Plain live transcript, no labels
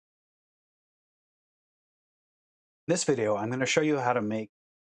This video, I'm going to show you how to make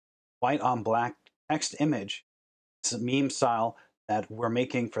white on black text image. It's a meme style that we're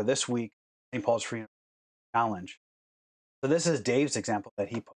making for this week, St. Paul's Free Challenge. So this is Dave's example that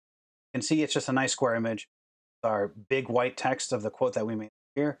he put. You can see it's just a nice square image. Our big white text of the quote that we made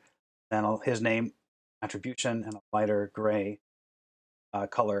here, then his name, attribution, and a lighter gray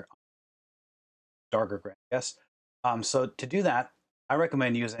color, darker gray, yes. So to do that, I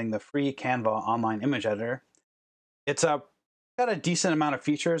recommend using the free Canva online image editor. It's got a decent amount of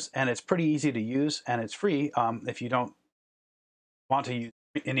features, and it's pretty easy to use, and it's free if you don't want to use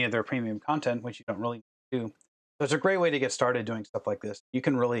any of their premium content, which you don't really do. So it's a great way to get started doing stuff like this. You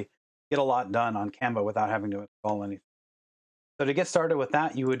can really get a lot done on Canva without having to install anything. So to get started with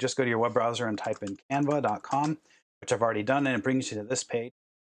that, you would just go to your web browser and type in canva.com, which I've already done, and it brings you to this page.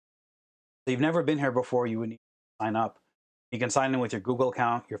 So you've never been here before, you would need to sign up. You can sign in with your Google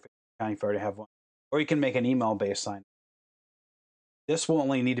account, your Facebook account if you already have one, or you can make an email-based sign. This will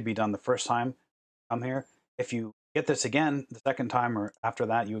only need to be done the first time you come here. If you get this again the second time or after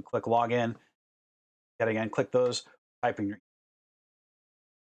that, you would click login. Yet again, click those, typing your.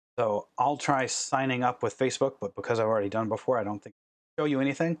 So I'll try signing up with Facebook, but because I've already done before, I don't think it'll show you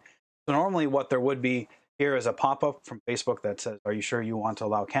anything. So normally what there would be here is a pop-up from Facebook that says, are you sure you want to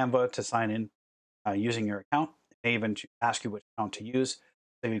allow Canva to sign in using your account? It may even ask you which account to use.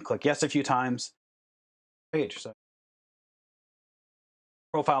 So you click yes a few times. Page. So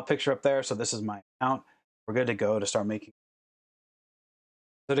profile picture up there. So this is my account. We're good to go to start making.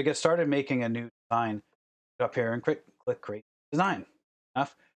 So to get started making a new design, go up here and click create design.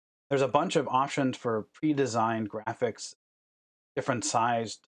 Enough. There's a bunch of options for pre-designed graphics, different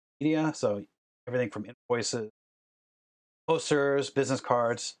sized media. So everything from invoices, posters, business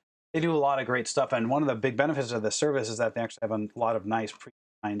cards. They do a lot of great stuff. And one of the big benefits of this service is that they actually have a lot of nice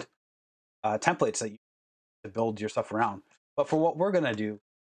pre-designed templates that you to build your stuff around. But for what we're going to do,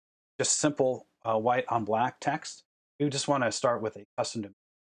 just simple white on black text, we just want to start with a custom dimension.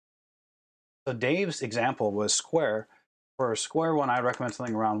 So Dave's example was square. For a square one, I recommend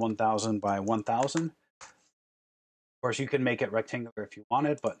something around 1000 by 1000. Of course, you can make it rectangular if you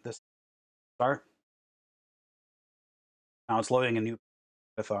wanted, but this start. Now it's loading a new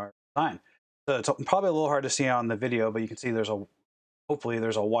with our design. So it's probably a little hard to see on the video, but you can see hopefully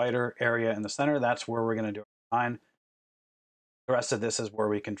there's a wider area in the center. That's where we're going to do our design. The rest of this is where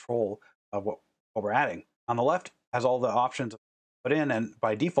we control what we're adding. On the left has all the options to put in, and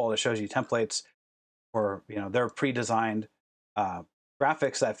by default, it shows you templates for their pre-designed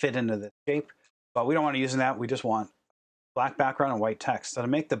graphics that fit into the shape. But we don't want to use that. We just want black background and white text. So to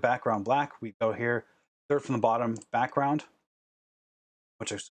make the background black, we go here, third from the bottom, background,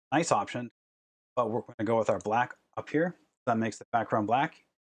 which is a nice option. But we're going to go with our black up here. That makes the background black.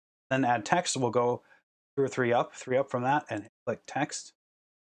 Then add text. We'll go 2 or 3 up from that, and click text.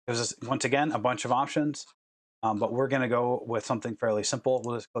 There's once again a bunch of options, but we're going to go with something fairly simple.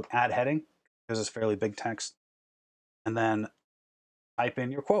 We'll just click add heading because it's fairly big text, and then type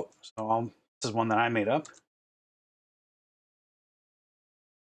in your quote. So this is one that I made up.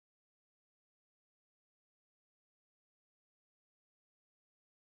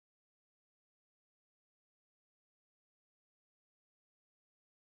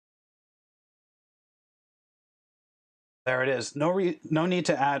 There it is. No need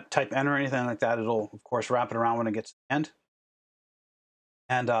to type enter or anything like that. It'll of course wrap it around when it gets to the end.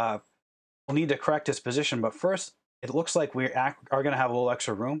 And we'll need to correct its position, but first it looks like we are going to have a little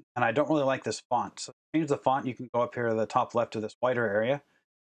extra room, and I don't really like this font. So to change the font, you can go up here to the top left of this wider area,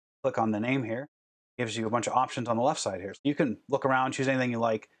 click on the name here. It gives you a bunch of options on the left side here. So you can look around, choose anything you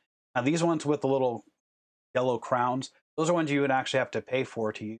like. Now these ones with the little yellow crowns, those are ones you would actually have to pay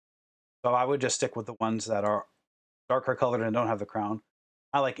for to use. So I would just stick with the ones that are darker colored and don't have the crown.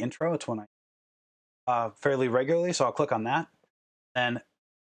 I like intro. It's one I fairly regularly, so I'll click on that. And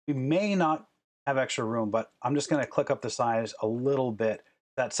we may not have extra room, but I'm just going to click up the size a little bit.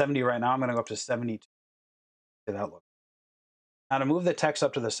 That's 70 right now. I'm going to go up to 72 to that look. Now to move the text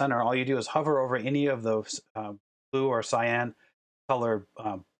up to the center, all you do is hover over any of those blue or cyan colored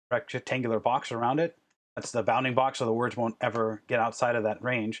rectangular box around it. That's the bounding box, so the words won't ever get outside of that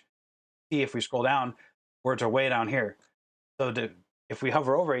range. See, if we scroll down, words are way down here. So if we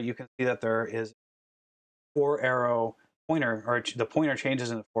hover over it, you can see that there is 4-arrow pointer, or the pointer changes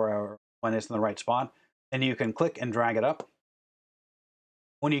in the 4-arrow when it's in the right spot. And you can click and drag it up.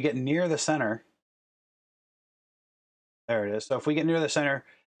 When you get near the center, there it is. So if we get near the center,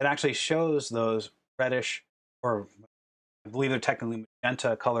 it actually shows those reddish, or I believe they're technically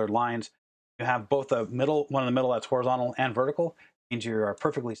magenta colored lines. You have both the middle, one in the middle that's horizontal and vertical, means you are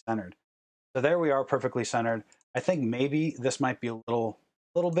perfectly centered. So there we are, perfectly centered. I think maybe this might be a little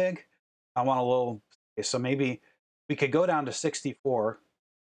big. I want a little, so maybe we could go down to 64,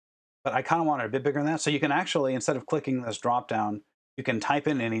 but I kind of want it a bit bigger than that. So you can actually, instead of clicking this drop down, you can type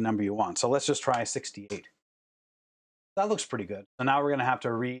in any number you want. So let's just try 68. That looks pretty good. So now we're going to have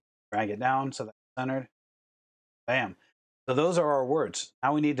to drag it down so that's centered. Bam. So those are our words.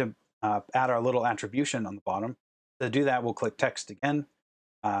 Now we need to add our little attribution on the bottom. To do that, we'll click text again.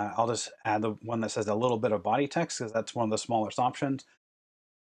 I'll just add the one that says a little bit of body text because that's one of the smallest options.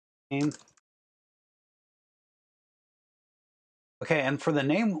 Okay, and for the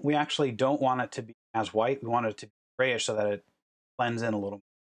name, we actually don't want it to be as white. We want it to be grayish so that it blends in a little.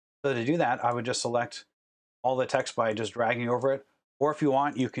 So to do that, I would just select all the text by just dragging over it. Or if you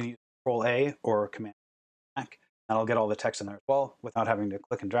want, you can use Control A or Command Back. That'll get all the text in there as well without having to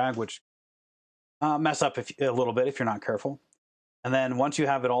click and drag, which mess up a little bit if you're not careful. And then once you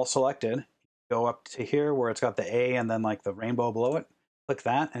have it all selected, go up to here where it's got the A and then like the rainbow below it. Click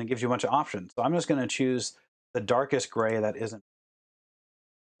that and it gives you a bunch of options. So I'm just going to choose the darkest gray that isn't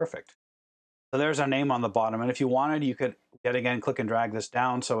perfect. So there's our name on the bottom. And if you wanted, you could yet again click and drag this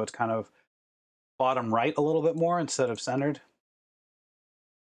down so it's kind of bottom right a little bit more instead of centered.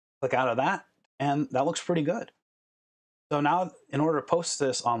 Click out of that, and that looks pretty good. So now, in order to post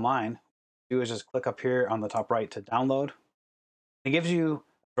this online, do is just click up here on the top right to download. It gives you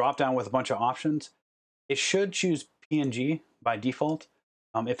a drop down with a bunch of options. It should choose PNG by default.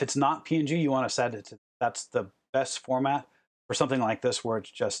 If it's not PNG, you want to set it to that's the best format for something like this where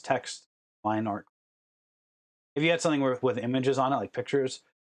it's just text, line art. If you had something with images on it, like pictures,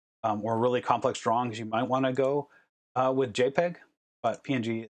 or really complex drawings, you might want to go with JPEG, but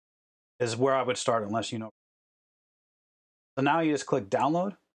PNG is where I would start unless you know. So now you just click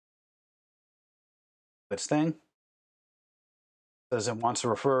download. This thing says it wants to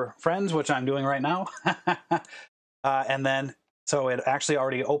refer friends, which I'm doing right now. And then, so it actually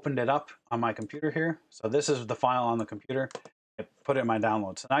already opened it up on my computer here. So this is the file on the computer. I put it in my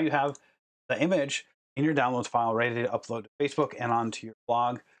downloads. So now you have the image in your downloads file ready to upload to Facebook and onto your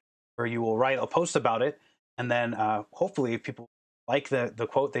blog, where you will write a post about it. And then hopefully if people like the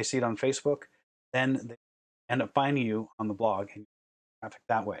quote, they see it on Facebook, then they end up finding you on the blog and traffic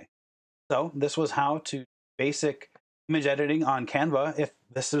that way. So this was how to basic image editing on Canva. If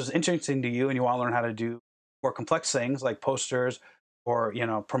this is interesting to you and you want to learn how to do more complex things like posters or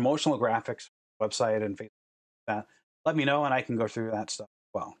promotional graphics, website and Facebook, that, let me know and I can go through that stuff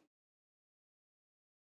as well.